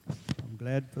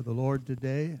glad for the Lord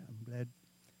today. I'm glad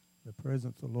the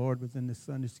presence of the Lord was in the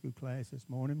Sunday school class this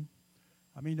morning.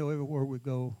 I mean, everywhere we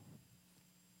go,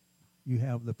 you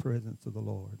have the presence of the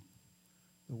Lord,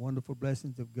 the wonderful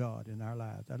blessings of God in our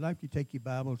lives. I'd like you to take your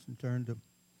Bibles and turn to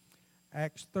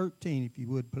Acts 13, if you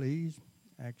would, please.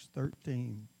 Acts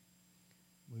 13.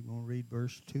 We're going to read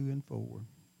verse 2 and 4.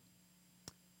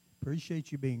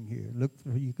 Appreciate you being here. Look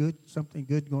for you good. Something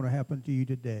good going to happen to you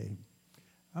today.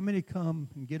 How many come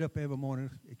and get up every morning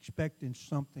expecting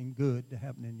something good to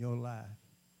happen in your life?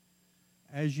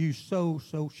 As you sow,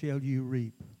 so shall you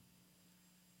reap.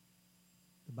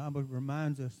 The Bible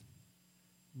reminds us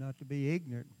not to be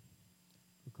ignorant,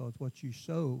 because what you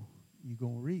sow, you're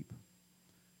going to reap.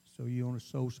 So you want to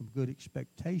sow some good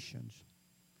expectations.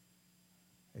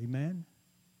 Amen?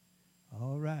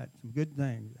 All right, some good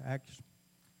things. Acts,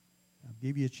 I'll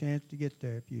give you a chance to get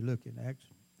there if you look in Acts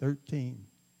 13.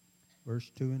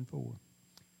 Verse 2 and 4.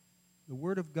 The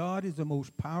Word of God is the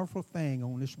most powerful thing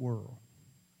on this world.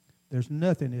 There's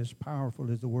nothing as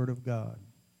powerful as the Word of God.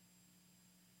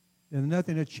 There's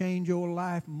nothing to change your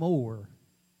life more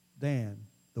than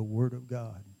the Word of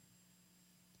God.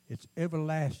 It's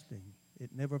everlasting. It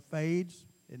never fades.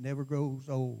 It never grows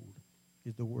old,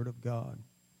 is the Word of God.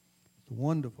 It's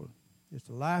wonderful. It's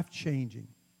life-changing.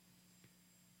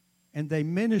 And they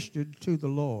ministered to the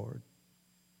Lord,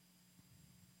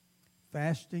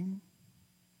 fasting,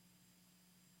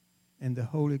 and the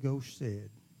Holy Ghost said,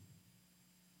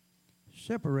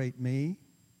 "Separate me,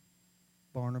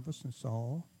 Barnabas and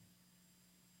Saul,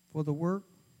 for the work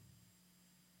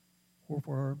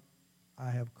wherefore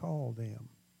I have called them."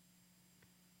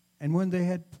 And when they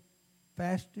had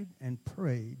fasted and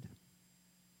prayed,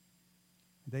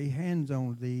 they hands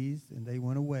on these, and they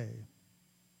went away.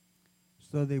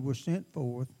 So they were sent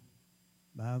forth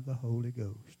by the Holy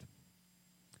Ghost.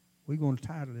 We're going to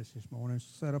title this morning,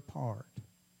 Set Apart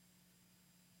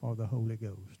for the Holy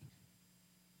Ghost.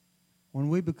 When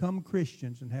we become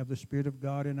Christians and have the Spirit of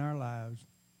God in our lives,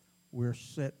 we're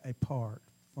set apart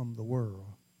from the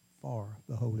world for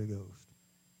the Holy Ghost.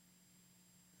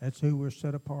 That's who we're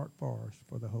set apart for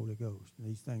the Holy Ghost and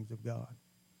these things of God.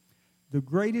 The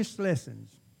greatest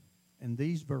lessons in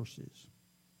these verses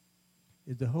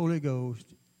is the Holy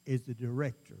Ghost is the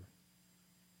director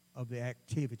of the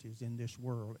activities in this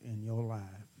world in your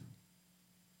life.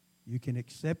 You can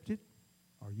accept it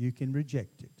or you can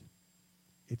reject it.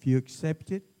 If you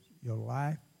accept it, your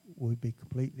life will be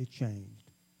completely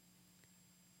changed.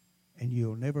 And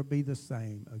you'll never be the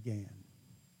same again.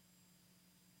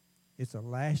 It's a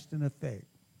lasting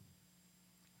effect.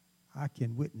 I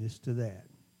can witness to that.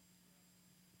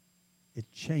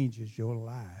 It changes your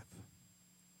life.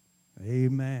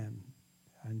 Amen.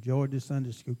 I enjoyed the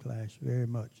Sunday school class very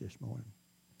much this morning.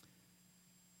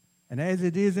 And as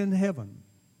it is in heaven,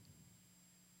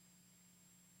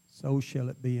 so shall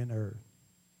it be in earth.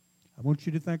 I want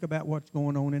you to think about what's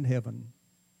going on in heaven.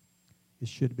 It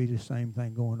should be the same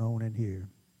thing going on in here.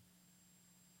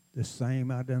 The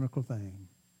same identical thing.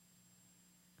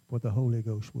 What the Holy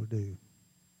Ghost will do.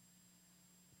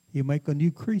 He'll make a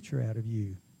new creature out of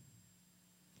you.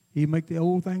 He'll make the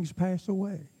old things pass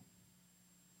away.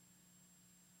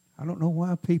 I don't know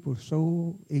why people are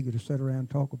so eager to sit around and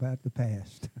talk about the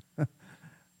past.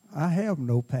 I have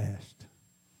no past.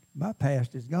 My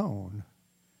past is gone.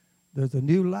 There's a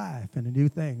new life and a new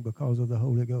thing because of the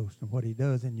Holy Ghost and what he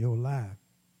does in your life.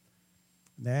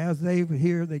 Now, as they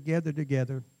here, they gather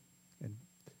together, and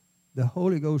the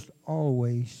Holy Ghost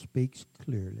always speaks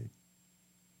clearly.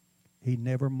 He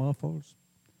never muffles.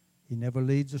 He never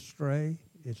leads astray.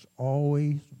 It's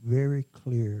always very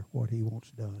clear what he wants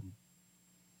done.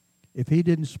 If he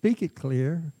didn't speak it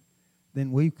clear,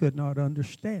 then we could not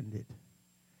understand it.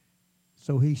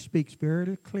 So he speaks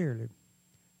very clearly.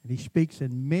 And he speaks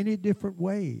in many different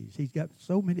ways. He's got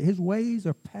so many. His ways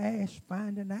are past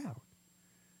finding out.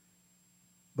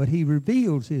 But he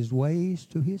reveals his ways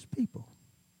to his people.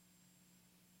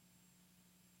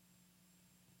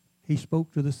 He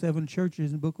spoke to the 7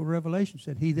 churches in the book of Revelation,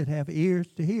 said, "He that have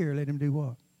ears to hear, let him do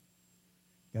what?"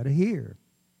 Got to hear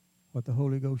what the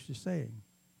Holy Ghost is saying.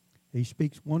 He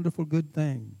speaks wonderful good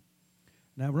things.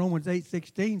 Now, Romans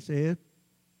 8:16 says,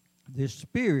 "The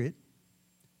Spirit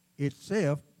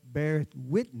itself beareth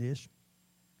witness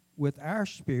with our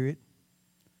spirit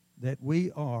that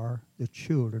we are the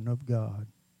children of God."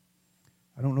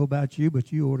 I don't know about you,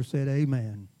 but you ought to say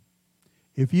amen.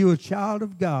 If you're a child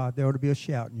of God, there ought to be a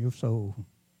shout in your soul.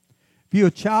 If you're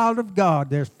a child of God,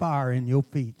 there's fire in your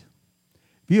feet.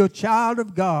 If you're a child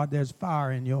of God, there's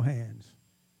fire in your hands.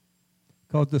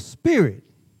 Because the Spirit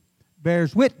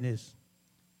bears witness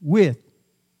with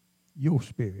your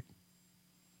spirit.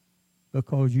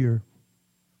 because you're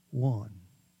one.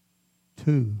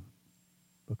 Two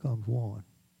becomes one.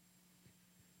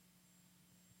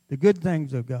 The good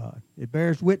things of God. It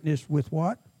bears witness with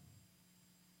what?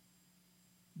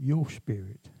 Your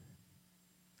spirit.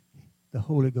 The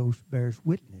Holy Ghost bears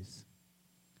witness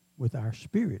with our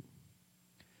spirit.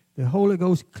 The Holy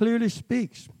Ghost clearly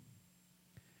speaks.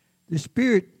 The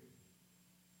Spirit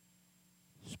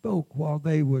spoke while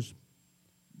they was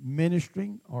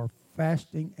ministering or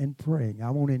fasting and praying. I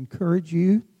want to encourage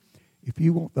you, if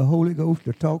you want the Holy Ghost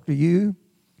to talk to you,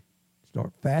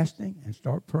 start fasting and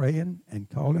start praying and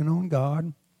calling on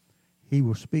God. He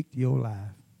will speak to your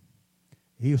life.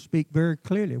 He'll speak very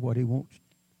clearly what he wants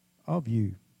of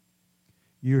you.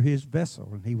 You're his vessel,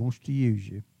 and he wants to use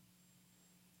you.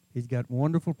 He's got a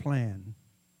wonderful plan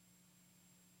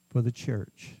for the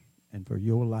church and for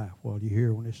your life while you're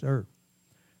here on this earth.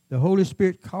 The Holy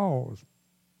Spirit calls.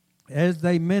 As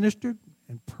they ministered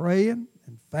and praying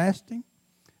and fasting,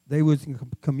 they was in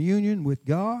communion with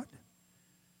God,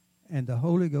 and the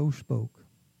Holy Ghost spoke.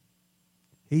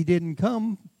 He didn't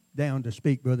come down to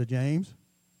speak, Brother James.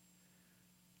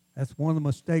 That's one of the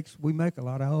mistakes we make a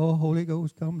lot of. Oh, Holy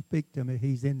Ghost, come speak to me.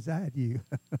 He's inside you.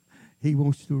 He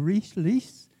wants to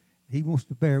release. He wants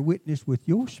to bear witness with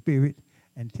your spirit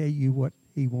and tell you what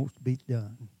he wants to be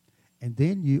done. And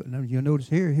then you'll notice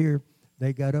here,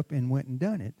 they got up and went and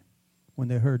done it. When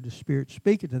they heard the Spirit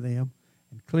speaking to them,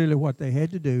 and clearly what they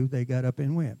had to do, they got up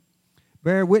and went.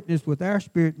 Bear witness with our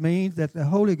spirit means that the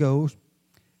Holy Ghost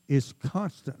is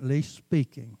constantly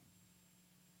speaking.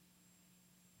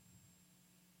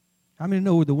 How many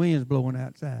know the wind's blowing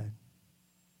outside?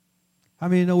 How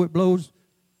many know it blows?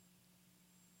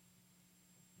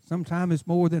 Sometimes it's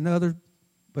more than others,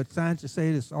 but scientists say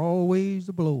it's always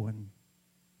blowing.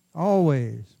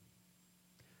 Always.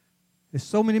 There's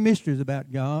so many mysteries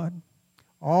about God.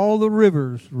 All the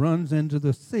rivers runs into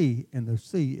the sea, and the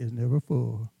sea is never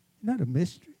full. Isn't that a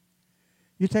mystery?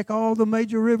 You take all the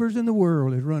major rivers in the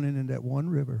world is running in that one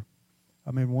river.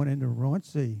 One in the Rowan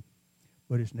Sea,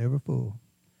 but it's never full.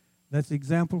 That's the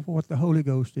example of what the Holy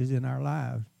Ghost is in our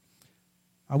lives.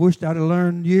 I wished I'd have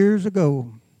learned years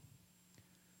ago.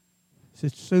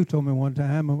 Sister Sue told me one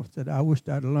time, I said, I wished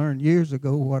I'd have learned years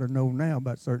ago what I know now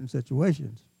about certain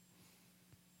situations.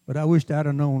 But I wished I'd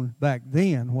have known back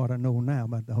then what I know now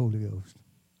about the Holy Ghost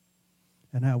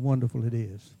and how wonderful it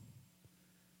is.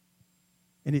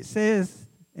 And it says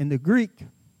in the Greek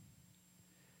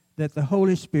that the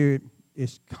Holy Spirit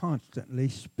is constantly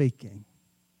speaking.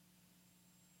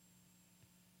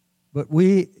 But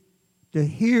to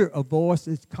hear a voice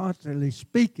that's constantly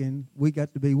speaking, we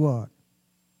got to be what?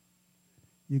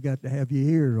 You got to have your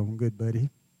ears on, good buddy.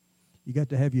 You got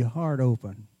to have your heart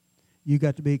open. You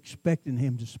got to be expecting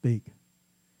him to speak.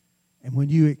 And when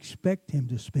you expect him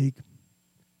to speak,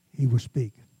 he will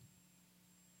speak.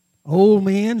 Old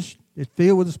men that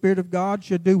filled with the Spirit of God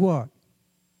should do what?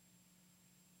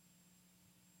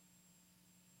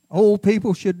 Old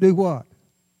people should do what?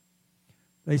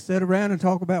 They sit around and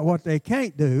talk about what they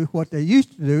can't do, what they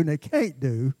used to do and they can't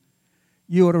do.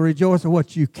 You ought to rejoice in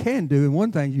what you can do. And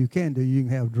one thing you can do, you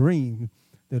can have dreams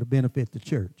that will benefit the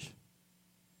church.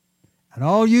 And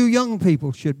all you young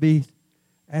people should be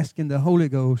asking the Holy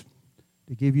Ghost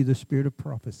to give you the spirit of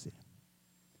prophecy,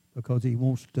 because he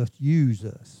wants to use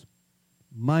us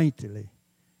mightily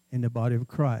in the body of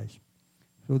Christ.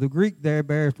 So the Greek there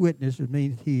bears witness. It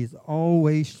means he is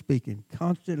always speaking,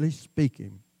 constantly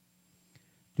speaking,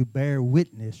 to bear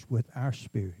witness with our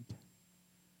spirit.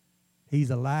 He's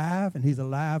alive, and he's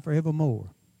alive forevermore.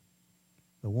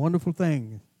 The wonderful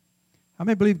thing. How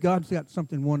many believe God's got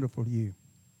something wonderful for you?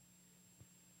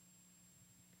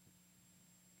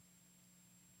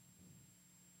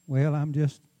 Well, I'm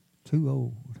just too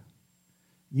old.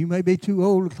 You may be too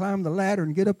old to climb the ladder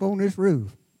and get up on this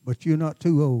roof, but you're not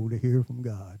too old to hear from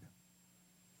God.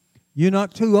 You're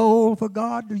not too old for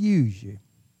God to use you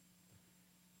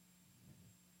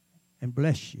and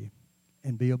bless you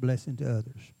and be a blessing to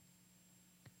others.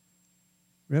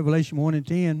 Revelation 1 and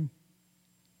 10,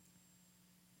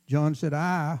 John said,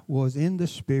 I was in the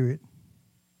Spirit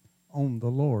on the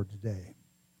Lord's day.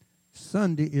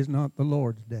 Sunday is not the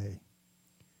Lord's day.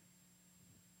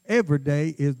 Every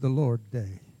day is the Lord's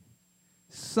day.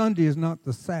 Sunday is not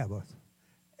the Sabbath.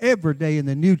 Every day in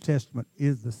the New Testament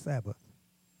is the Sabbath.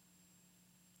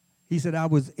 He said, I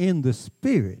was in the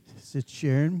Spirit, said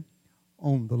Sharon,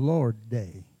 on the Lord's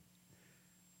day.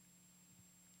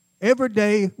 Every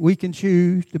day we can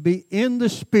choose to be in the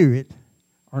Spirit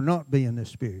or not be in the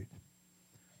Spirit.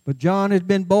 But John had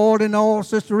been boiled in oil,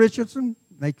 Sister Richardson.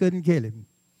 They couldn't kill him.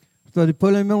 So they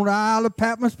put him on the Isle of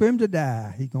Patmos for him to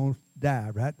die. He's going to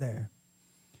die right there.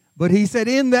 But he said,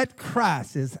 in that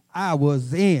crisis, I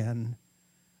was in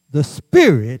the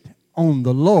Spirit on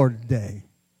the Lord's day.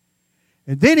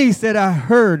 And then he said, I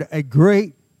heard a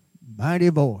great, mighty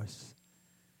voice.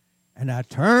 And I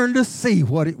turned to see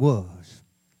what it was.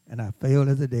 And I fell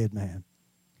as a dead man.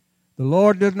 The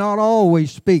Lord does not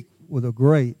always speak with a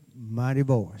great, mighty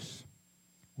voice.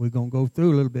 We're going to go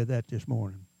through a little bit of that this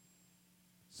morning.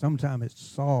 Sometimes it's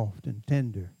soft and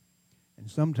tender. And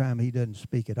sometimes he doesn't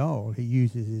speak at all. He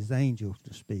uses his angels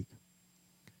to speak.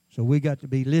 So we got to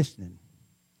be listening.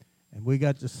 And we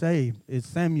got to say, as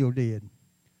Samuel did,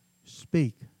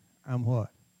 speak. I'm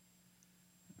what?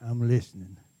 I'm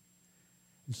listening.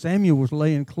 And Samuel was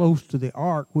laying close to the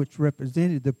ark, which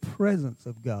represented the presence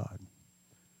of God.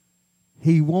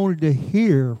 He wanted to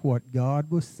hear what God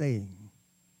was saying.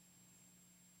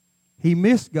 He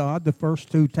missed God the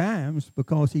first 2 times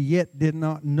because he yet did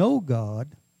not know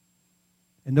God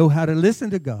and know how to listen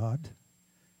to God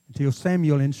until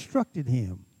Samuel instructed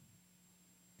him.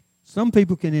 Some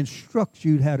people can instruct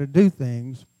you how to do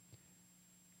things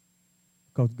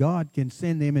because God can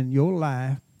send them in your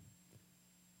life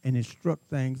and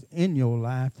instruct things in your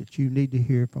life that you need to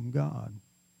hear from God.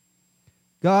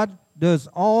 God does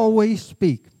always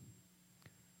speak,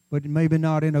 but maybe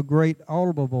not in a great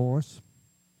audible voice,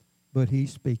 but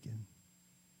he's speaking.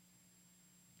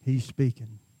 He's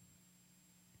speaking.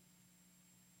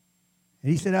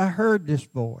 And he said, I heard this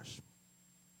voice.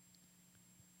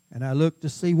 And I looked to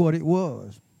see what it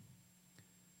was.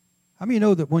 How many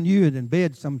know that when you're in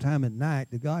bed sometime at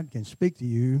night, that God can speak to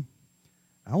you?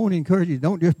 I want to encourage you,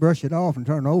 don't just brush it off and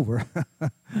turn over.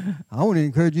 I want to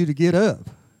encourage you to get up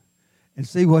and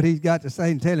see what he's got to say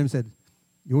and tell him. Said,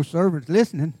 your servant's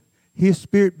listening. His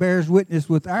spirit bears witness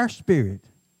with our spirit.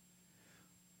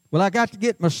 Well, I got to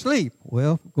get my sleep.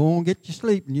 Well, go on, get your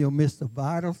sleep, and you'll miss the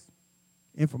vital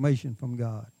information from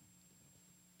God.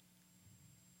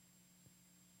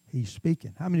 He's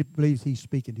speaking. How many believes he's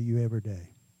speaking to you every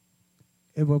day?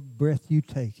 Every breath you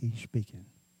take, he's speaking.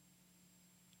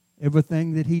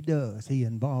 Everything that he does, he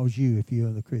involves you if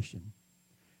you're the Christian.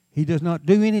 He does not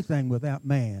do anything without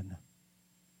man.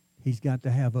 He's got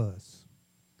to have us.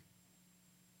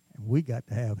 And we got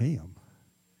to have him.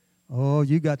 Oh,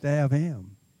 you got to have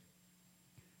him.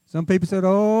 Some people said,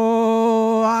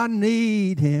 oh, I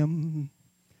need him.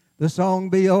 The song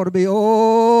ought to be,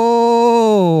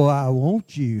 oh, I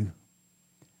want you.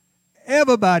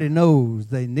 Everybody knows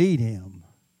they need him.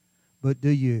 But do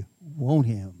you want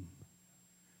him?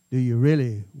 Do you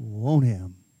really want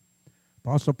him?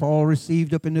 Apostle Paul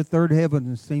received up in the third heaven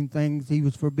and seen things he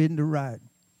was forbidden to write.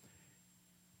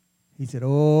 He said,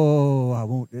 oh, I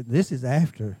want, this is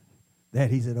after that.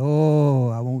 He said, oh,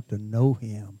 I want to know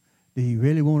him. Do you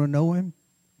really want to know him?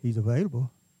 He's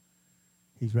available.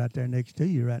 He's right there next to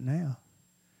you right now.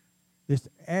 This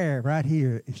air right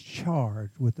here is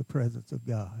charged with the presence of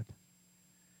God.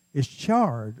 It's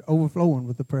charged, overflowing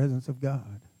with the presence of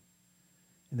God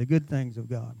and the good things of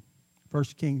God. 1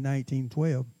 Kings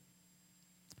 19:12.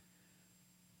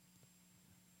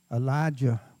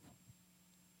 Elijah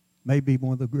may be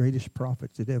one of the greatest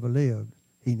prophets that ever lived.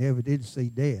 He never did see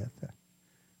death.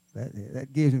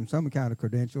 That gives him some kind of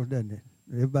credentials, doesn't it?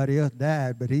 Everybody else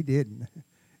died, but he didn't.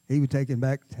 He was taken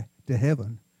back to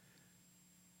heaven.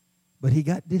 But he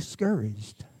got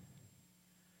discouraged.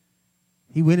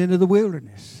 He went into the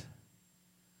wilderness.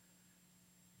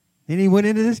 Then he went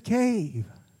into this cave.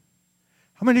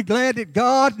 How many glad that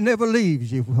God never leaves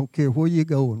you? Don't care where you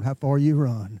go and how far you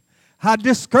run. How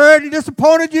discouraged and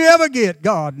disappointed you ever get,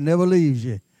 God never leaves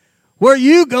you. Where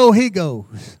you go, he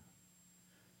goes.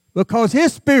 Because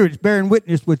his spirit's bearing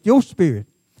witness with your spirit.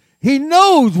 He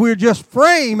knows we're just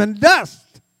frame and dust.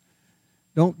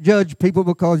 Don't judge people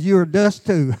because you're dust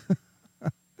too.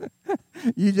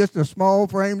 You're just a small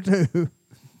frame too.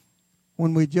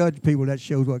 When we judge people, that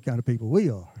shows what kind of people we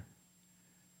are.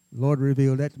 The Lord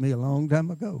revealed that to me a long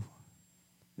time ago.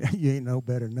 You ain't no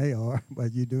better than they are by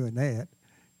you doing that.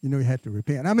 You know you have to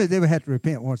repent. I mean, they ever have to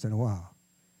repent once in a while.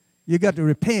 You got to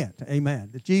repent,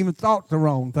 amen, that you even thought the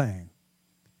wrong thing.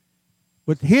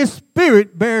 But his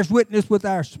spirit bears witness with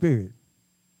our spirit.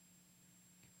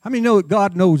 How many know that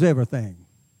God knows everything?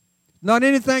 Not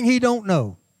anything he don't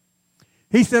know.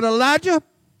 He said, Elijah,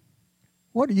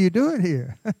 what are you doing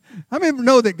here? How many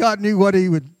know that God knew what he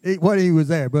was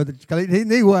there, Brother Clayton? He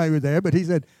knew why he was there, but he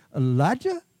said,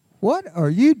 Elijah, what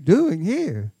are you doing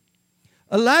here?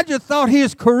 Elijah thought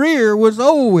his career was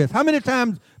over with. How many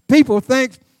times people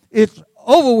think it's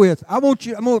over with? I'll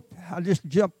just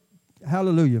jump,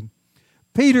 hallelujah.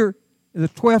 Peter, in the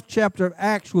 12th chapter of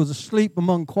Acts, was asleep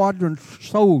among quadrant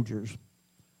soldiers.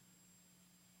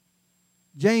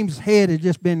 James' head had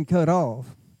just been cut off.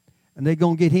 and they're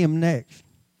going to get him next.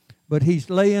 But he's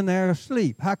laying there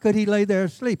asleep. How could he lay there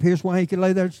asleep? Here's why he could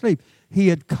lay there asleep. He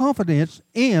had confidence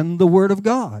in the Word of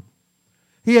God.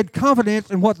 He had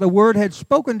confidence in what the Word had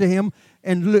spoken to him.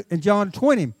 And in John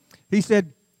 20,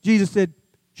 Jesus said,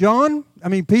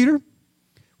 Peter,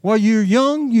 while you're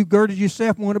young, you girded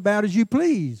yourself and went about as you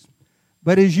please.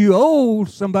 But as you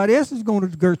old, somebody else is going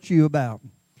to girt you about.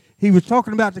 He was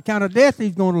talking about the kind of death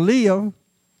he's going to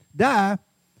die.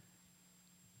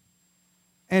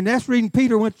 And that's the reason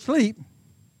Peter went to sleep,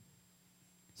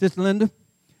 Sister Linda,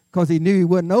 because he knew he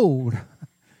wasn't old.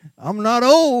 I'm not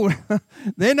old.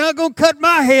 They're not going to cut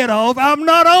my head off. I'm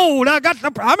not old.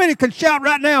 How many can shout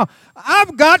right now?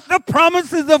 I've got the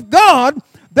promises of God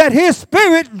that His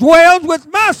Spirit dwells with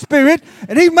my spirit,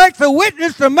 and He makes a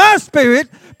witness to my spirit.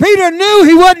 Peter knew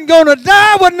he wasn't going to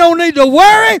die, wasn't no need to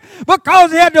worry,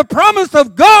 because he had the promise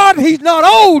of God. He's not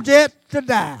old yet to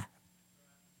die.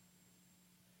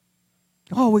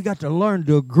 Oh, we got to learn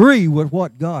to agree with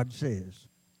what God says.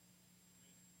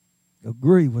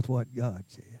 Agree with what God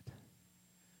said.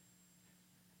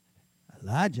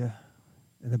 Elijah,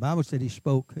 and the Bible said he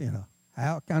spoke in a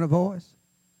how kind of voice?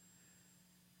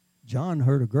 John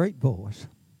heard a great voice.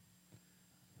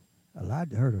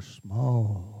 Elijah heard a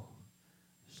small,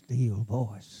 still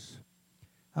voice.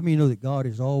 How many know that God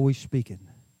is always speaking?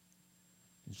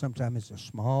 And sometimes it's a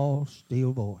small,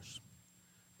 still voice,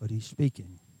 but He's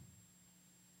speaking.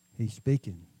 He's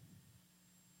speaking.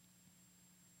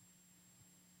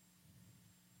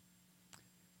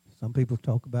 Some people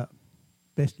talk about,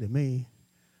 especially me,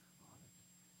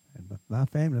 and my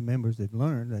family members have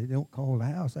learned they don't call the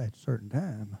house at a certain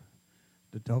time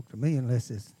to talk to me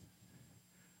unless it's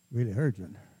really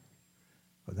urgent,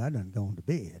 because I done gone to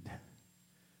bed.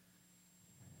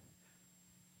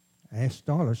 I asked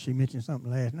Starla, she mentioned something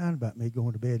last night about me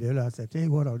going to bed early. I said, tell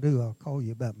you what I'll do, I'll call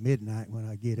you about midnight when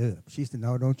I get up. She said,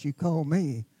 no, don't you call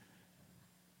me.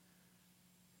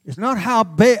 It's not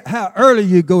how early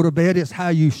you go to bed, it's how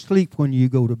you sleep when you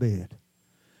go to bed.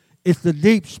 It's the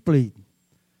deep sleep.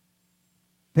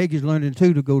 Peggy's learning,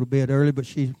 too, to go to bed early, but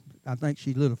I think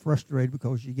she's a little frustrated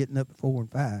because she's getting up at 4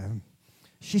 and 5.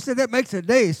 She said that makes the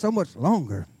day so much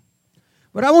longer.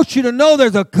 But I want you to know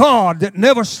there's a God that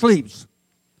never sleeps.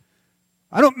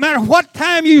 I don't matter what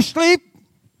time you sleep,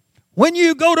 when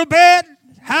you go to bed,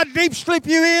 how deep sleep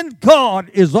you're in,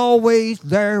 God is always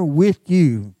there with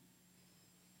you.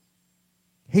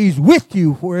 He's with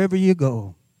you wherever you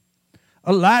go.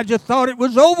 Elijah thought it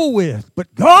was over with,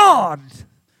 but God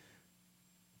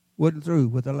wasn't through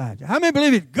with Elijah. How many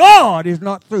believe it? God is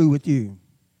not through with you.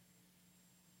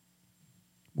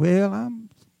 Well, I'm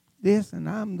this and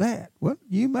I'm that. Well,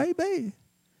 you may be.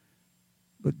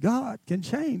 But God can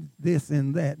change this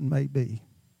and that and may be.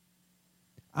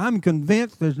 I'm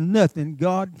convinced there's nothing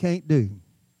God can't do.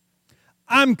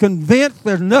 I'm convinced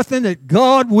there's nothing that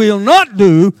God will not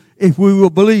do if we will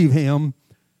believe Him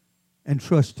and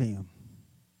trust Him.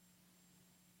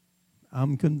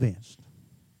 I'm convinced.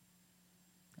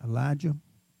 Elijah,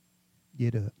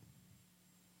 get up.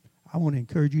 I want to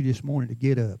encourage you this morning to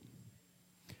get up.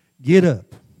 Get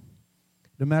up,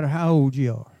 no matter how old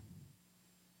you are.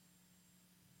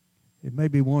 It may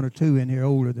be one or two in here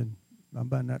older than, I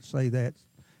might not say that,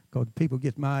 because people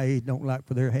get my age don't like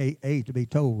for their age to be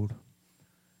told.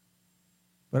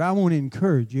 But I want to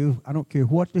encourage you, I don't care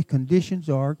what the conditions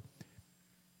are.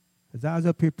 As I was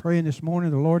up here praying this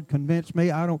morning, the Lord convinced me,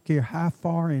 I don't care how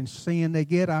far in sin they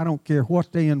get, I don't care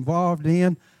what they're involved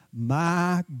in,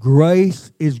 my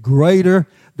grace is greater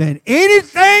than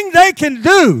anything they can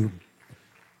do.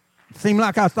 It seemed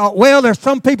like I thought, well, there's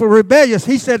some people rebellious.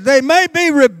 He said, they may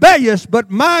be rebellious, but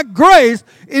my grace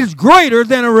is greater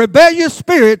than a rebellious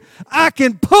spirit. I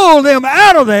can pull them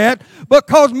out of that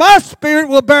because my spirit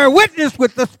will bear witness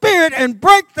with the spirit and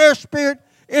break their spirit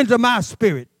into my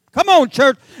spirit. Come on,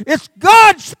 church. It's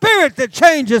God's Spirit that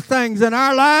changes things in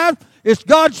our lives. It's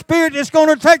God's Spirit that's going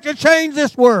to take to change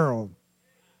this world.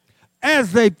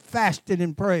 As they fasted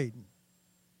and prayed,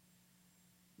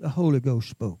 the Holy Ghost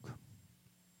spoke.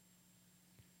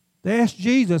 They asked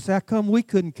Jesus, how come we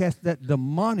couldn't cast that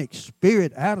demonic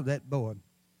spirit out of that boy?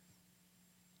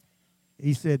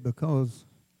 He said, because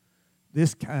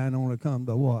this kind only come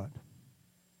to what?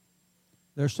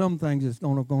 There's some things that's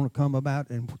going to come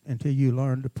about until you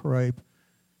learn to pray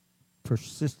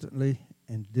persistently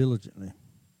and diligently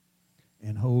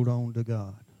and hold on to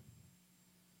God.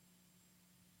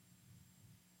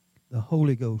 The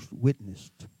Holy Ghost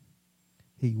witnessed.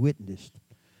 He witnessed.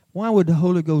 Why would the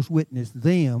Holy Ghost witness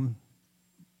them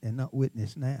and not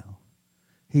witness now?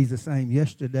 He's the same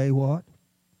yesterday, what?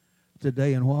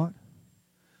 Today and what?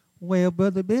 Well,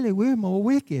 Brother Billy, we're more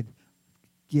wicked.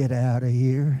 Get out of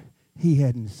here. He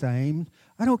hadn't saved.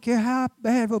 I don't care how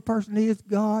bad of a person is,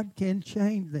 God can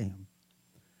change them.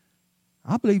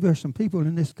 I believe there's some people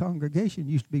in this congregation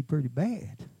used to be pretty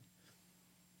bad.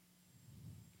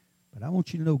 But I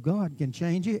want you to know God can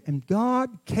change you, and God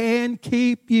can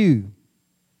keep you.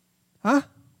 Huh?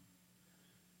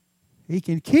 He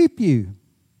can keep you.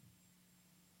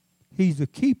 He's a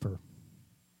keeper.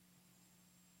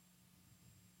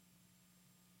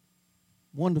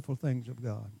 Wonderful things of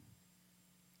God.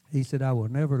 He said, I will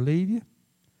never leave you.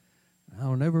 I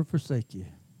will never forsake you.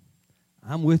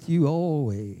 I'm with you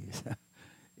always.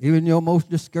 Even your most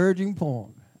discouraging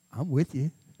point, I'm with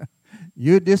you.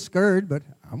 You're discouraged, but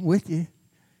I'm with you.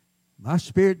 My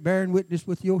spirit bearing witness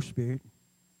with your spirit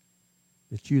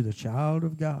that you're the child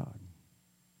of God.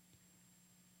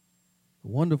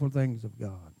 The wonderful things of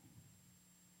God.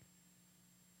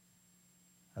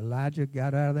 Elijah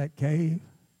got out of that cave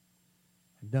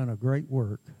and done a great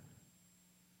work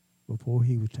before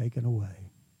he was taken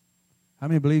away. How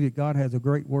many believe that God has a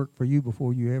great work for you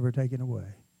before you're ever taken away?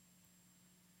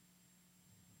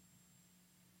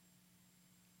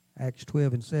 Acts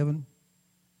 12:7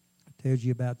 tells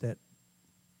you about that,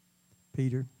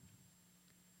 Peter.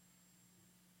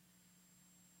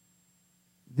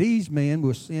 These men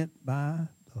were sent by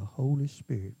the Holy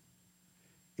Spirit.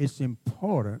 It's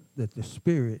important that the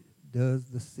Spirit does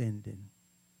the sending.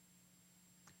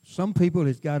 Some people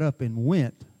has got up and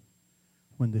went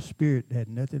when the Spirit had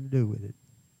nothing to do with it.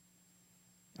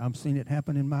 I've seen it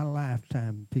happen in my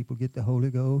lifetime. People get the Holy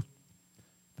Ghost,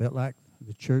 felt like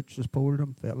the church supported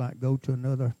them, felt like go to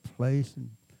another place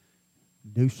and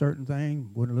do certain things.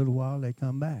 Within a little while, they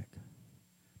come back.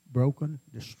 Broken,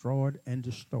 destroyed, and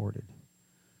distorted.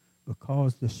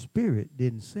 Because the Spirit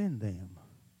didn't send them.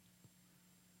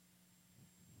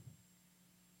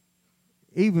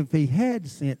 Even if he had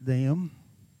sent them,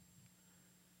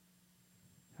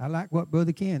 I like what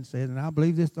Brother Ken said, and I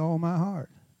believe this with all my heart.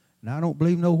 And I don't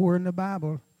believe nowhere in the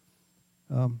Bible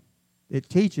it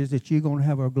teaches that you're going to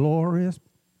have a glorious,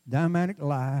 dynamic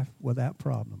life without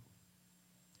problem.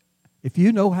 If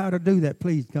you know how to do that,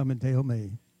 please come and tell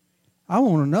me. I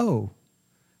want to know.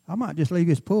 I might just leave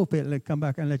this pulpit and come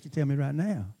back and let you tell me right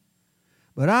now.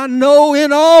 But I know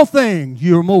in all things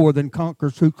you're more than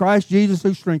conquerors through Christ Jesus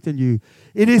who strengthened you.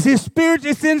 It is His Spirit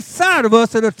that's inside of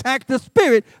us that attacked the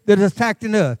Spirit that is attacked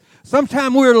in us.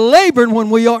 Sometimes we're laboring when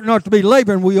we ought not to be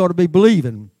laboring. We ought to be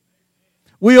believing.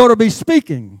 We ought to be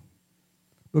speaking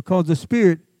because the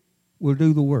Spirit will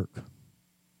do the work.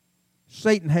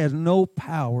 Satan has no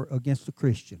power against the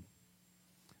Christian.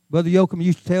 Brother Yoakum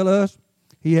used to tell us,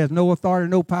 he has no authority,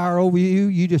 no power over you.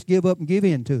 You just give up and give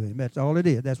in to him. That's all it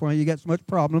is. That's why you got so much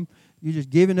problem. You're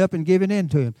just giving up and giving in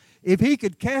to him. If he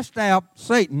could cast out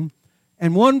Satan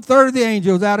and 1/3 of the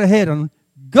angels out of heaven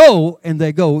go, and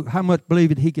they go, how much believe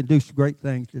that he can do some great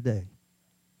things today?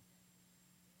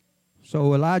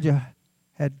 So Elijah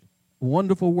had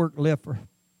wonderful work left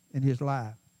in his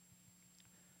life.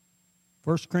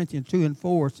 1 Corinthians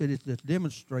 2:4 said it's the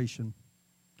demonstration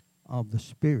of the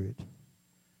Spirit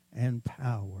and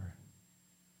power.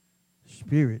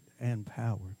 Spirit and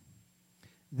power.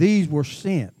 These were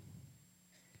sent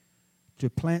to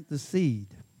plant the seed,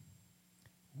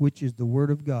 which is the Word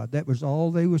of God. That was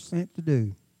all they were sent to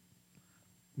do.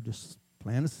 Just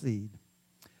plant a seed.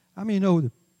 I mean, you know,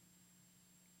 that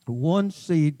one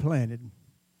seed planted,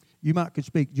 you might could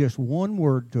speak just one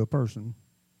word to a person,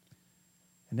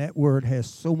 and that word has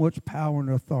so much power and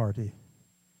authority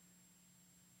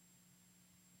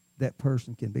that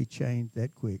person can be changed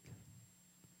that quick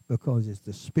because it's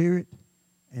the Spirit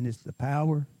and it's the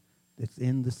power that's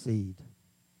in the seed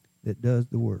that does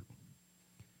the work.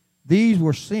 These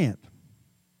were sent.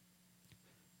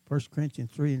 1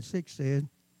 Corinthians 3:6 said,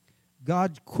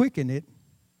 God quickened it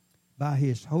by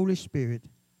His Holy Spirit.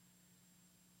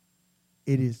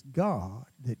 It is God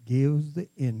that gives the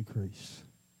increase.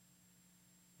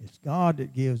 It's God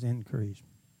that gives increase.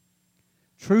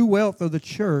 True wealth of the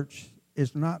church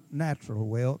is not natural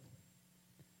wealth.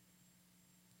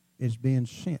 It's being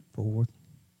sent forth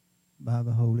by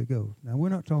the Holy Ghost. Now, we're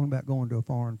not talking about going to a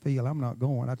foreign field. I'm not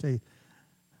going. I tell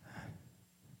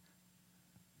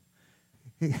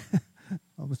you,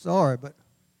 I'm sorry, but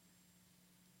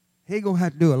He's going to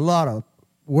have to do a lot of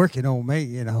working on me,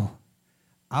 you know.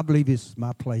 I believe this is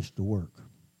my place to work.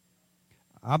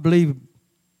 I believe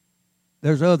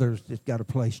there's others that's got a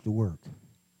place to work.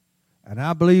 And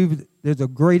I believe there's the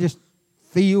greatest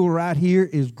field right here,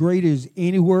 as great as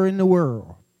anywhere in the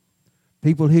world.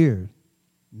 People here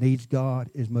needs God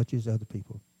as much as other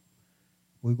people.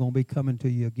 We're going to be coming to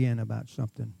you again about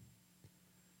something,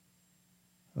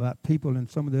 about people in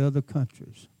some of the other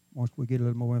countries once we get a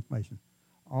little more information.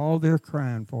 All they're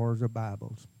crying for is their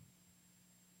Bibles.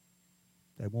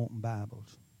 They want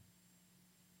Bibles.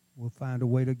 We'll find a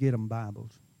way to get them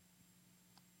Bibles.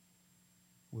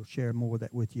 We'll share more of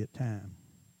that with you at time.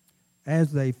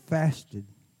 As they fasted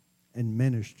and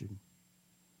ministered,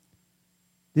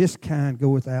 this kind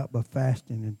goeth out by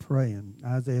fasting and praying.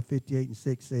 Isaiah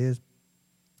 58:6 says,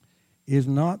 Is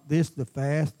not this the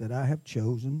fast that I have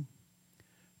chosen,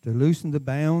 to loosen the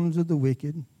bounds of the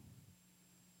wicked,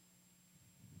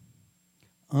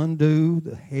 undo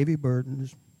the heavy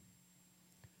burdens,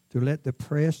 to let the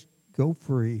oppressed go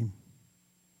free,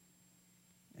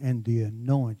 and the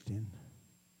anointing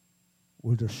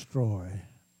will destroy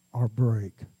or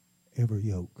break every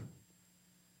yoke.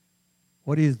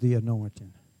 What is the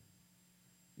anointing?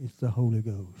 It's the Holy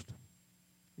Ghost.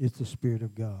 It's the Spirit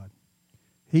of God.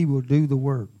 He will do the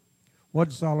work. What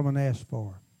did Solomon ask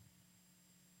for?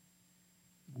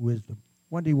 Wisdom.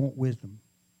 What did he want wisdom?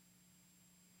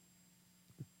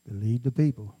 To lead the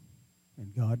people.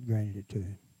 And God granted it to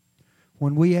him.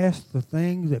 When we ask the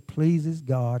things that pleases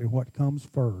God and what comes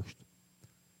first,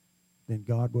 then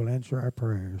God will answer our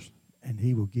prayers and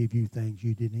he will give you things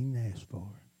you didn't even ask for.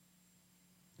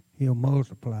 He'll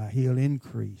multiply. He'll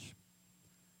increase.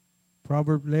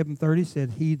 Proverbs 11:30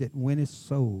 said, He that winneth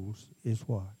souls is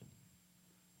what?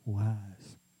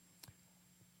 Wise.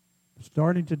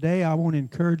 Starting today, I want to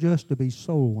encourage us to be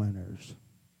soul winners.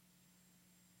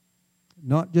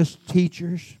 Not just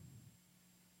teachers.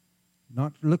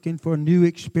 Not looking for a new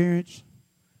experience,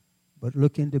 but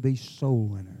looking to be soul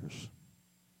winners.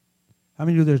 How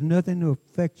many know there's nothing to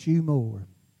affect you more?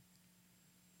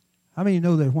 How many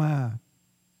know that why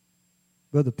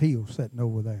Brother Peel's sitting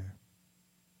over there?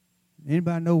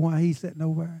 Anybody know why he's sitting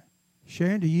over there?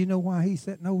 Sharon, do you know why he's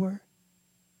sitting over there?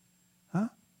 Huh?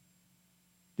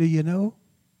 Do you know?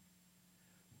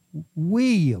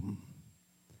 William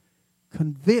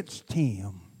convinced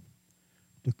him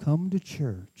to come to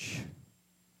church.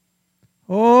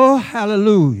 Oh,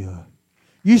 hallelujah.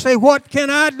 You say, what can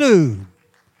I do?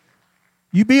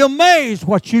 You be amazed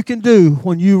what you can do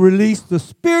when you release the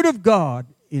Spirit of God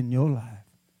in your life.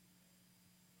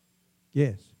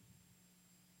 Yes.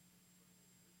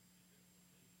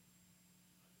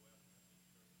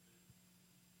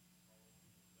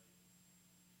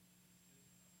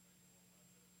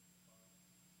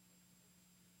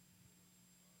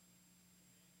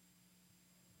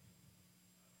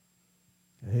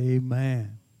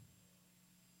 Amen.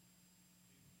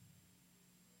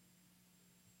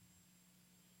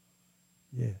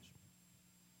 Yes.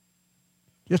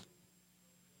 Just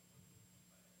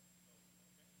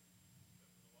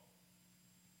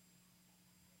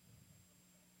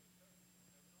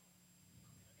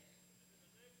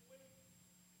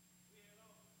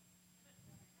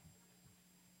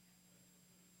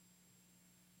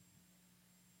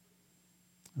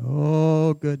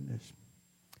oh goodness.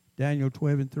 Daniel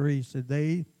 12:3 said,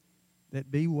 They that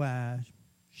be wise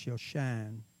shall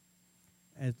shine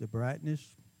as the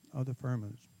brightness of the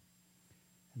firmament.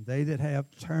 And they that have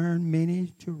turned many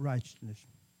to righteousness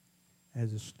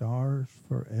as the stars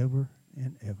forever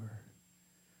and ever.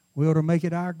 We ought to make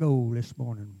it our goal this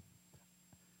morning.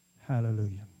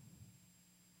 Hallelujah.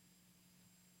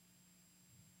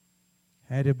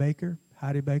 Hattie Baker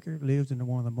lives in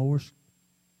one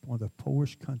of the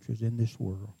poorest countries in this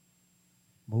world,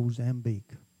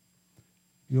 Mozambique.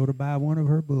 You ought to buy one of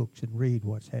her books and read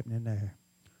what's happening there.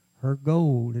 Her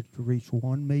goal is to reach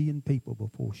 1 million people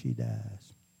before she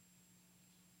dies.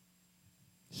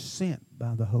 Sent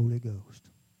by the Holy Ghost.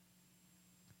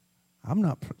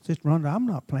 Sister Rhonda, I'm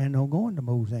not planning on going to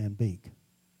Mozambique.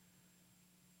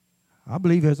 I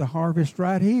believe there's a harvest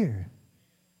right here.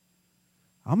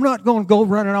 I'm not going to go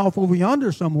running off over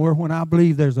yonder somewhere when I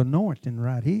believe there's anointing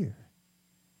right here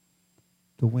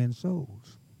to win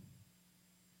souls.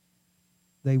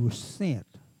 They were sent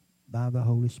by the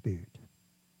Holy Spirit.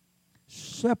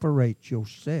 Separate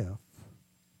yourself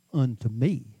unto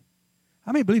me.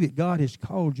 How many believe that God has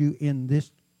called you in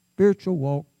this spiritual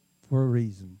walk for a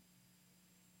reason?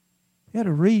 He had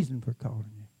a reason for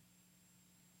calling you.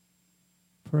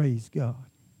 Praise God.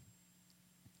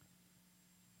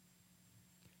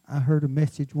 I heard a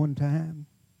message one time.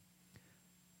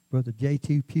 Brother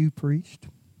J.T. Pugh preached.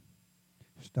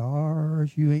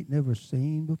 Stars you ain't never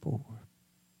seen before.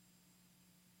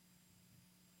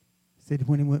 Said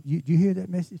when he went, did you hear that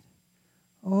message?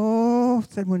 Oh,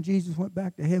 said when Jesus went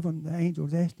back to heaven, the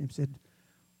angels asked him, said,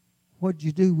 what'd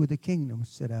you do with the kingdom?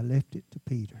 Said, I left it to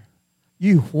Peter.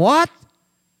 You what?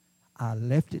 I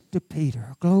left it to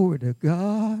Peter. Glory to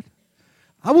God.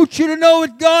 I want you to know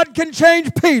that God can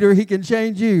change Peter. He can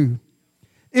change you.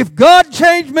 If God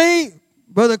changed me,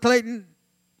 Brother Clayton,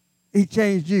 He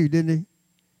changed you, didn't He?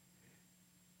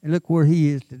 And look where He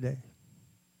is today.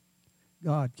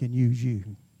 God can use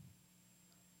you.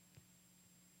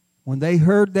 When they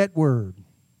heard that word,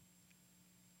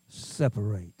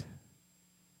 separate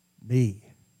me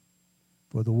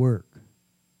for the work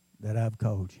that I've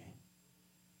called you.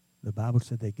 The Bible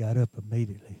said they got up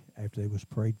immediately after they was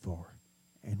prayed for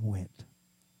and went.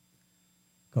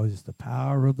 Because it's the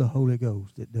power of the Holy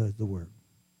Ghost that does the work.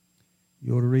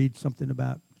 You ought to read something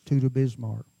about Tudor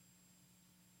Bismarck,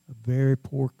 a very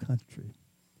poor country.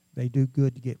 They do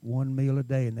good to get one meal a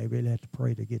day, and they really have to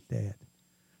pray to get that.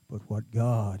 But what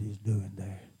God is doing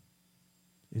there,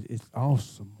 it's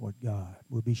awesome what God.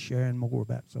 We'll be sharing more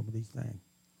about some of these things.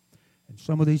 And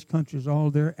some of these countries,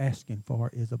 all they're asking for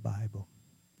is a Bible.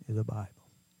 Is a Bible.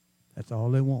 That's all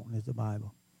they want is a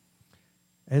Bible.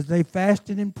 As they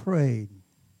fasted and prayed,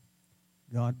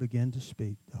 God began to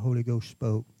speak. The Holy Ghost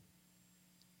spoke.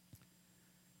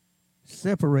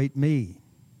 Separate me.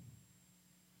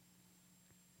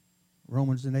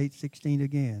 Romans 8:16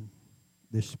 again.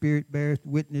 The Spirit beareth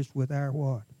witness with our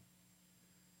what?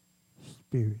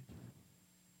 Spirit.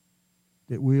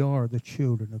 That we are the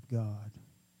children of God.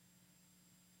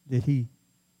 That He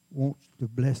wants to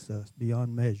bless us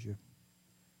beyond measure.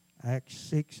 Acts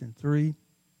 6:3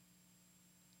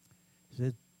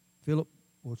 says Philip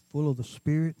was full of the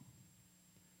Spirit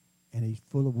and he's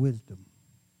full of wisdom.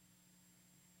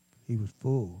 He was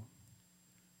full.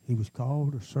 He was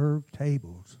called to serve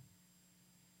tables.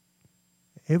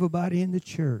 Everybody in the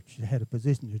church that had a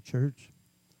position in the church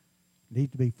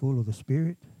needs to be full of the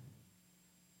Spirit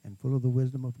and full of the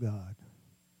wisdom of God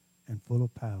and full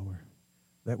of power.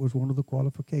 That was one of the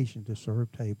qualifications to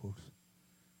serve tables.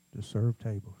 To serve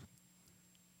tables.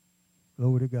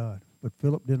 Glory to God. But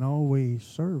Philip didn't always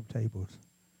serve tables.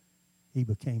 He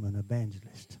became an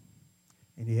evangelist.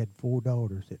 And he had 4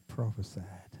 daughters that prophesied.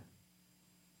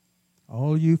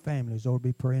 All you families ought to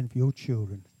be praying for your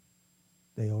children.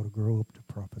 They ought to grow up to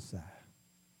prophesy.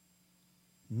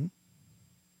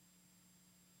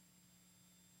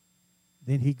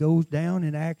 Then he goes down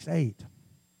in Acts 8.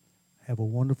 Have a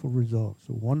wonderful result.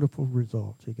 So wonderful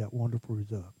results. He got wonderful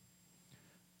results.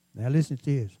 Now listen to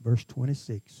this. Verse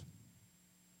 26.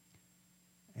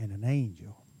 And an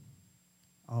angel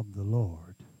of the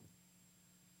Lord.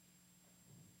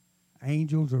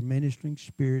 Angels are ministering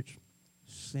spirits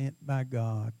sent by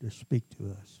God to speak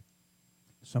to us.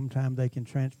 Sometimes they can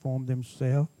transform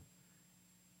themselves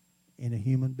in a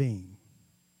human being.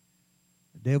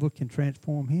 The devil can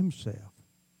transform himself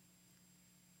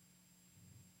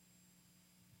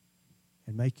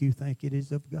and make you think it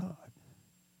is of God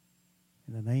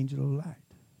and an angel of light.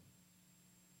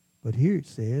 But here it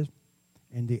says,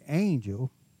 and the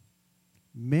angel,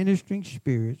 ministering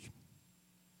spirits,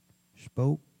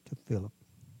 spoke to Philip.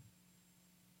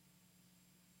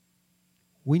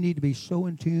 We need to be so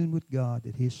in tune with God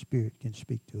that His Spirit can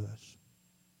speak to us.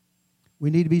 We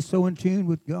need to be so in tune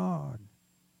with God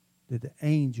that the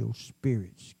angel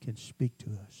spirits can speak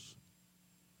to us.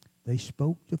 They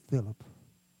spoke to Philip.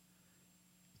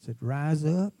 Said, rise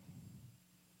up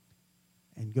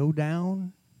and go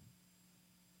down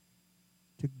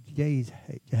to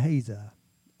Gehazi,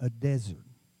 a desert.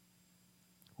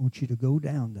 I want you to go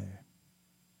down there.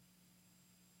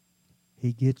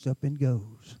 He gets up and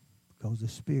goes because the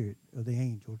spirit of the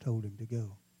angel told him to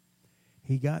go.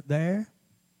 He got there.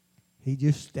 He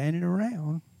just standing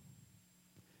around.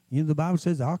 You know, the Bible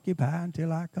says, occupy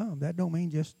until I come. That don't mean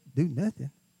just do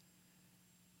nothing.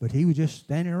 But he was just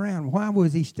standing around. Why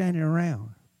was he standing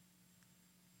around?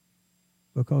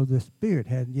 Because the Spirit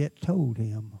hadn't yet told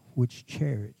him which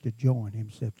chariot to join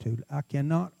himself to. I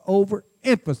cannot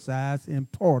overemphasize the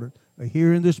importance of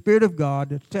hearing the Spirit of God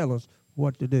to tell us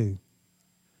what to do.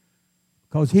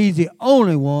 Because He's the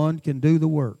only one can do the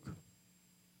work.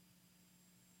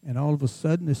 And all of a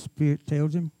sudden the Spirit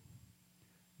tells him,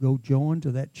 go join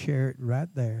to that chariot right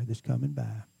there that's coming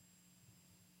by.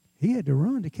 He had to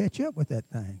run to catch up with that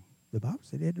thing. The Bible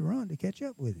said he had to run to catch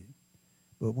up with it.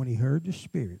 But when he heard the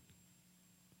Spirit,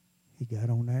 he got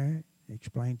on there and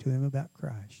explained to him about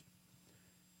Christ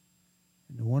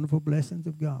and the wonderful blessings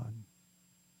of God.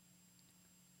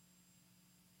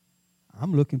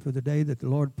 I'm looking for the day that the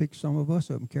Lord picks some of us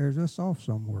up and carries us off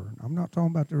somewhere. I'm not talking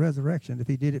about the resurrection. If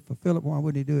He did it for Philip, why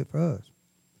wouldn't He do it for us?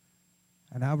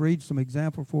 And I'll read some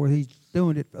examples for He's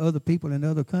doing it for other people in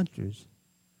other countries.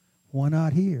 Why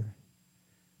not here?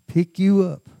 Pick you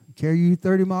up, carry you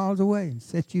 30 miles away, and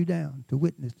set you down to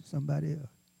witness to somebody else.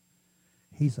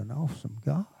 He's an awesome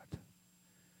God.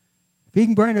 If He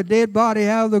can bring a dead body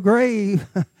out of the grave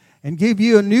and give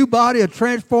you a new body, a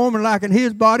transformer like in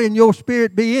His body, and your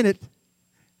spirit be in it.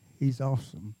 He's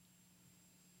awesome.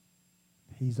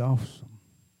 He's awesome.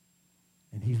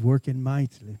 And He's working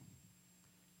mightily.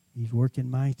 He's working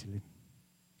mightily.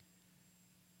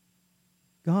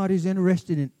 God is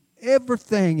interested in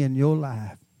everything in your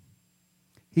life.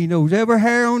 He knows every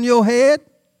hair on your head.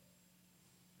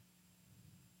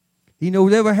 He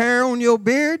knows every hair on your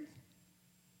beard.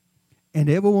 And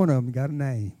every one of them got a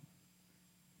name.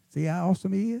 See how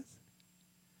awesome He is?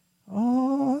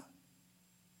 Oh.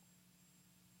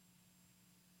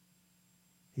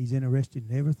 He's interested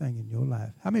in everything in your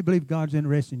life. How many believe God's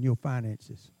interested in your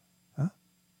finances? Huh?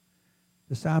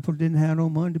 Disciples didn't have no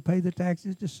money to pay the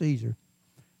taxes to Caesar.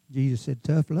 Jesus said,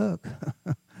 tough luck.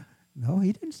 No,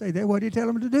 He didn't say that. What did He tell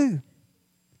them to do?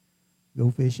 Go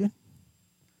fishing.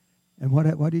 And what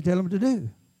did He tell them to do?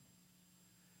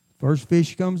 First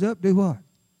fish comes up, do what?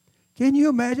 Can you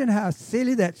imagine how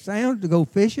silly that sounds to go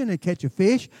fishing and catch a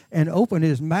fish and open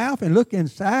his mouth and look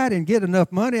inside and get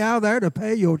enough money out of there to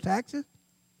pay your taxes?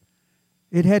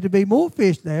 It had to be more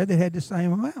fish there that had the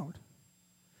same amount.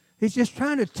 He's just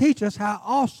trying to teach us how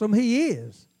awesome He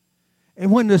is.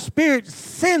 And when the Spirit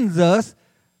sends us,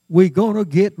 we're going to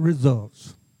get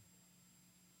results.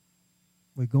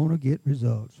 We're going to get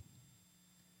results.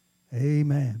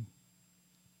 Amen.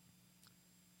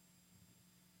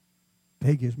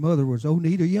 Peggy's mother was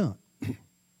Onita Young.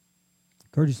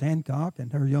 Curtis Hancock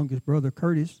and her youngest brother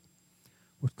Curtis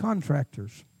were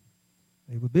contractors.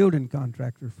 They were building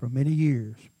contractors for many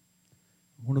years.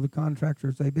 One of the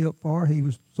contractors they built for, he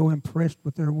was so impressed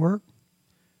with their work,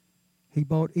 he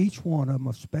bought each one of them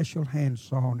a special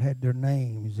handsaw and had their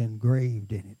names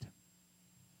engraved in it.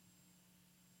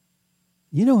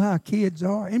 You know how kids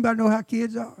are? Anybody know how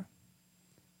kids are?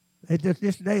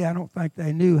 This day, I don't think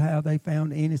they knew how they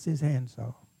found Enos's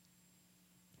handsaw.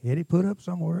 He had it put up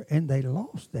somewhere, and they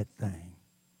lost that thing.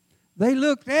 They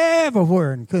looked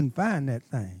everywhere and couldn't find that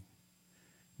thing.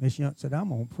 Miss Young said, I'm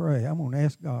going to pray. I'm going to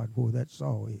ask God where that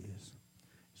saw is.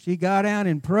 She got down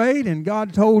and prayed, and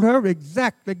God told her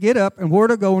exactly get up and where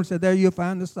to go and said, there you'll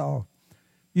find the saw.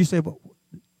 You say, but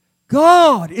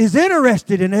God is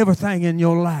interested in everything in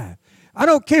your life. I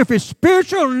don't care if it's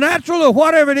spiritual, natural, or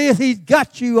whatever it is, He's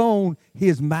got you on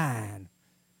His mind.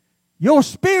 Your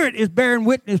spirit is bearing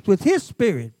witness with His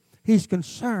spirit. He's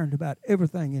concerned about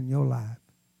everything in your life.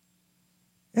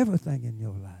 Everything in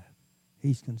your life.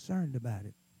 He's concerned about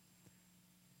it.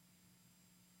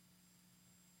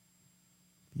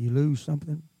 If you lose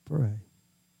something, pray.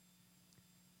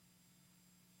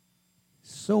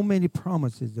 So many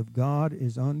promises of God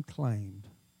is unclaimed.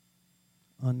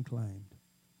 Unclaimed.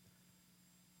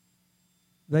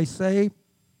 They say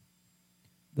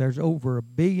there's over $1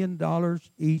 billion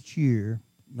each year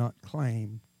not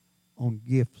claimed on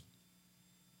gift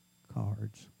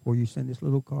cards. Where you send this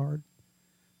little card,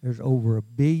 there's over $1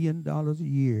 billion a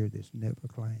year that's never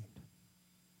claimed.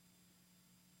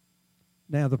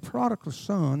 Now, the prodigal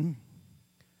son,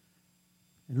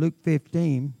 in Luke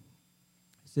 15,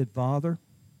 said, Father,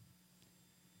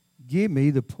 give me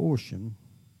the portion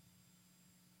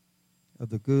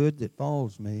of the good that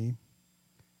falls me.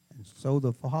 And so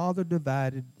the father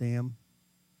divided them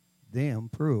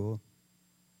plural,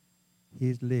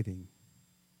 his living.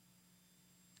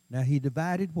 Now, he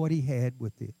divided what he had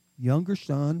with the younger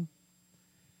son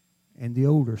and the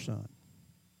older son.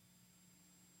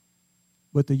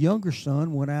 But the younger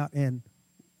son went out and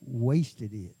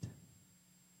wasted it.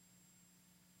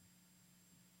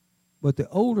 But the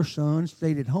older son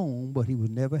stayed at home, but he was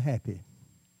never happy.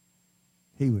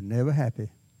 He was never happy.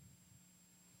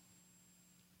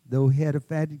 Though he had a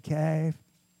fatted calf,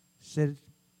 sat at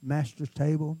master's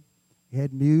table, he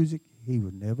had music, he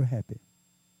was never happy.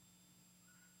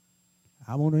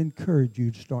 I want to encourage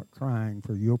you to start crying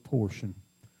for your portion,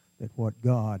 that what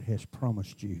God has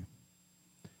promised you.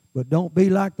 But don't be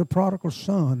like the prodigal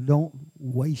son. Don't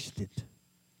waste it.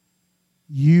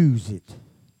 Use it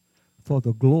for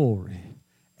the glory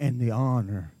and the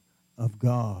honor of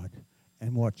God,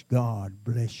 and watch God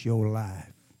bless your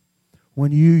life.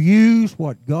 When you use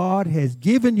what God has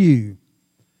given you,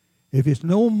 if it's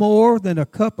no more than a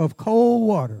cup of cold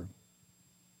water,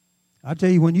 I tell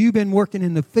you, when you've been working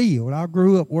in the field, I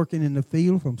grew up working in the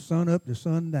field from sun up to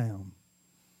sundown,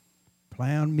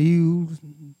 plowing mules,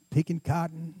 picking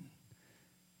cotton.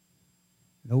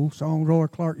 An old song Roy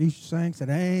Clark used to sing said,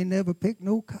 I ain't never picked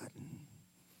no cotton,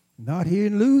 not here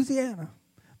in Louisiana,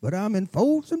 but I'm in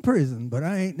Folsom Prison, but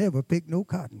I ain't never picked no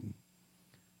cotton.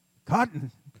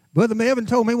 Cotton. Brother Melvin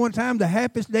told me one time the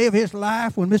happiest day of his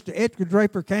life when Mr. Edgar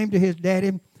Draper came to his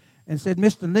daddy and said,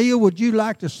 Mr. Neal, would you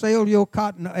like to sell your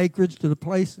cotton acreage to the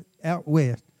place out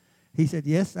west? He said,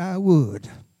 yes, I would.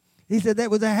 He said,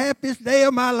 that was the happiest day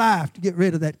of my life to get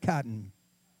rid of that cotton.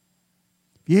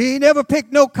 If you ain't never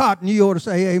picked no cotton, you ought to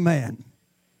say amen.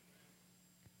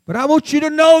 But I want you to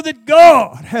know that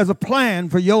God has a plan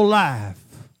for your life.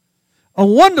 A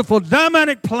wonderful,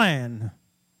 dynamic plan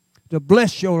to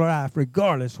bless your life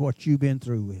regardless of what you've been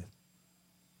through with.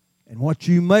 And what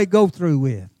you may go through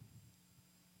with.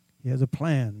 He has a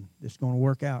plan that's going to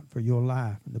work out for your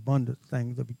life and the abundant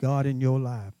things of God in your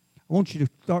life. I want you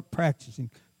to start practicing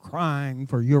crying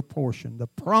for your portion. The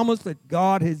promise that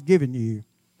God has given you.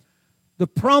 The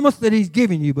promise that He's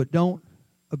given you, but don't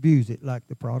abuse it like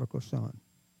the prodigal son.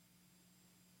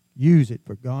 Use it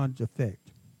for God's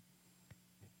effect.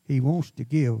 He wants to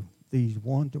give these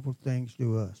wonderful things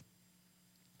to us.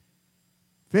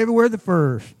 February the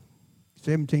 1st,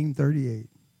 1738,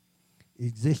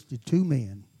 existed two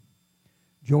men,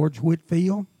 George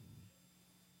Whitefield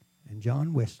and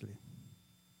John Wesley,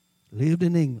 lived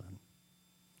in England.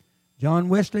 John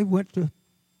Wesley went to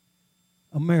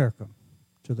America,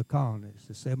 to the colonies,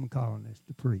 the 7 colonies,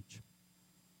 to preach.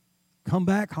 Come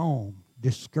back home,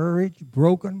 discouraged,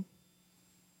 broken,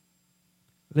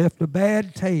 left a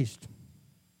bad taste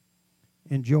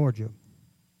in Georgia,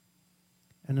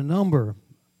 and a number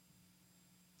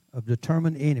of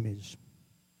determined enemies.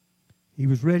 He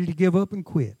was ready to give up and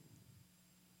quit.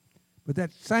 But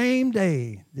that same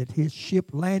day that his ship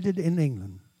landed in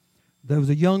England, there was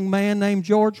a young man named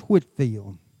George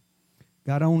Whitefield,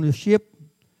 got on the ship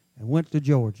and went to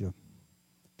Georgia,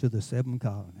 to the 7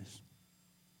 colonies.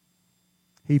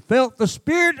 He felt the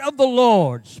Spirit of the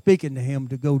Lord speaking to him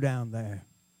to go down there,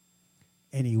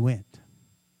 and he went.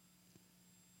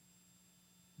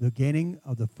 Beginning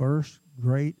of the first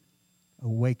great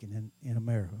awakening in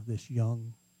America, this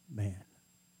young man.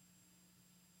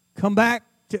 Come back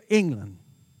to England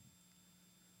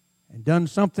and done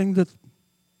something that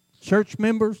church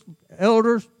members,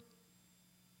 elders,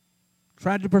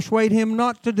 tried to persuade him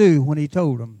not to do when he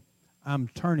told them, I'm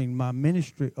turning my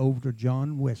ministry over to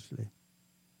John Wesley.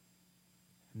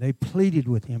 And they pleaded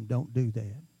with him, don't do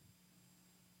that.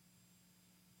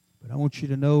 But I want you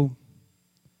to know,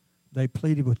 they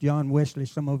pleaded with John Wesley,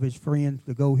 some of his friends,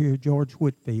 to go hear George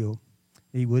Whitefield.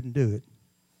 He wouldn't do it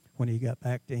when he got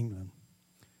back to England.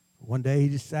 One day he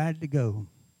decided to go,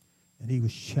 and he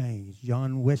was changed.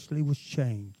 John Wesley was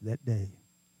changed that day.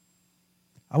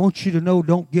 I want you to know,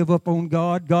 don't give up on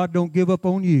God. God don't give up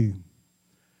on you.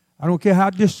 I don't care how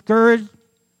discouraged,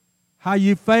 how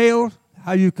you failed,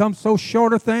 how you come so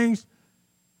short of things.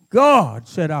 God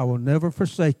said, I will never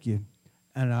forsake you,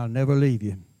 and I'll never leave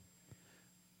you.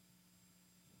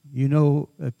 You know,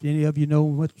 if any of you know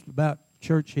much about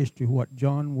church history, what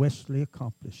John Wesley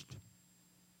accomplished.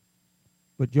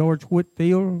 But George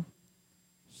Whitefield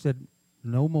said,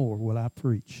 no more will I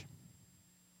preach.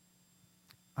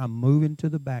 I'm moving to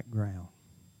the background.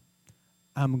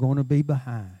 I'm going to be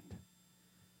behind.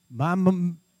 My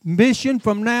mission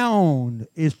from now on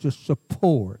is to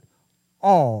support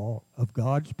all of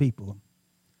God's people.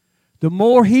 The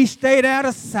more he stayed out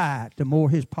of sight, the more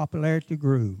his popularity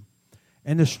grew.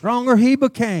 And the stronger he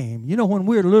became. You know, when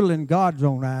we're little in God's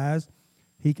own eyes,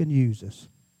 he can use us.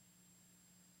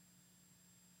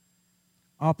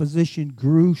 Opposition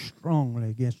grew strongly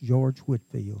against George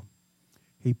Whitefield.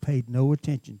 He paid no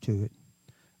attention to it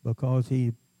because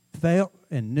he felt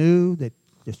and knew that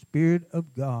the Spirit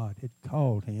of God had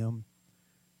called him,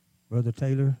 Brother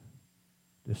Taylor,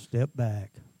 to step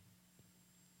back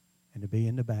and to be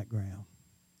in the background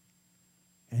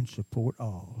and support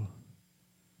all.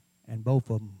 And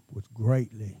both of them was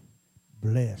greatly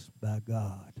blessed by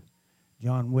God.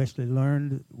 John Wesley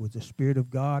learned with the Spirit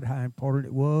of God how important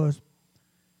it was.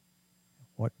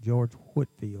 What George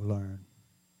Whitefield learned,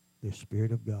 the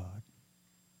Spirit of God.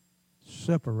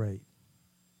 Separate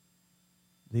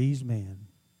these men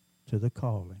to the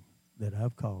calling that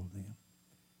I've called them.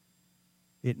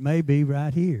 It may be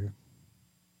right here.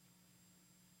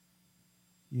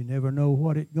 You never know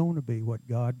what it's going to be, what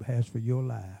God has for your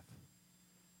life.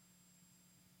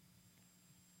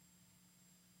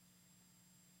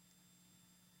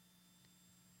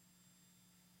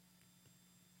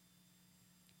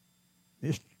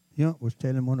 Miss Yunt was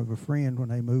telling one of her friends when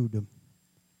they moved to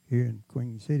here in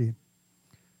Queen City.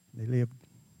 They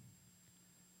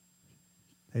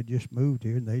just moved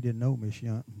here and they didn't know Miss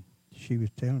Yunt. She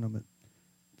was telling them that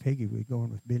Peggy was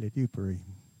going with Billy Dupree.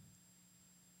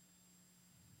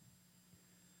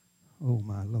 Oh,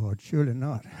 my Lord, surely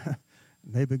not.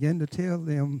 They began to tell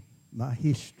them my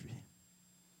history.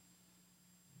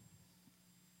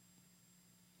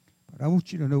 But I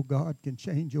want you to know God can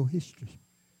change your history.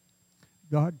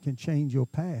 God can change your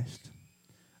past.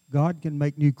 God can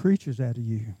make new creatures out of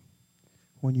you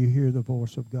when you hear the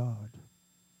voice of God.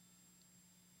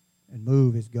 And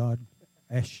move as God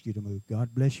asks you to move.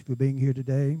 God bless you for being here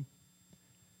today.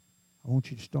 I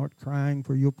want you to start crying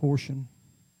for your portion.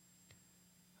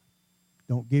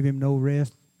 Don't give him no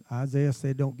rest. Isaiah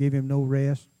said, don't give him no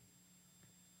rest.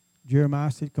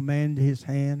 Jeremiah said, command his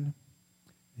hand.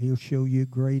 He'll show you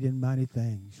great and mighty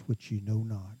things which you know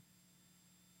not.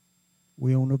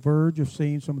 We're on the verge of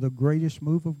seeing some of the greatest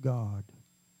move of God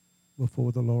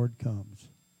before the Lord comes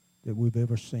that we've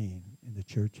ever seen in the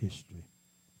church history.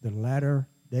 The latter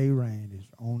day rain is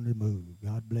on the move.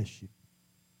 God bless you.